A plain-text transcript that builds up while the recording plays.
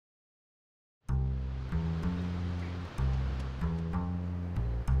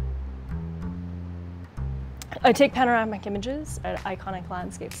I take panoramic images at iconic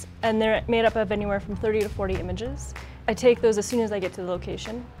landscapes, and they're made up of anywhere from 30 to 40 images. I take those as soon as I get to the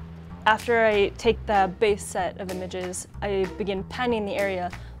location. After I take the base set of images, I begin panning the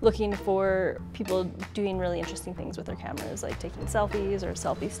area, looking for people doing really interesting things with their cameras, like taking selfies or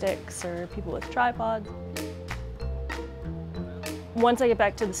selfie sticks or people with tripods. Once I get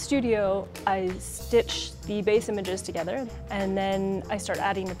back to the studio, I stitch the base images together, and then I start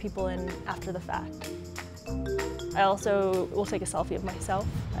adding the people in after the fact. I also will take a selfie of myself,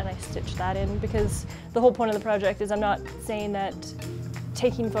 and I stitch that in, because the whole point of the project is I'm not saying that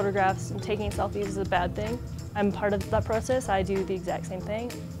taking photographs and taking selfies is a bad thing. I'm part of that process. I do the exact same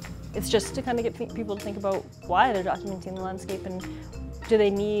thing. It's just to kind of get people to think about why they're documenting the landscape, and do they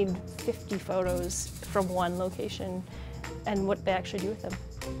need 50 photos from one location, and what they actually do with them.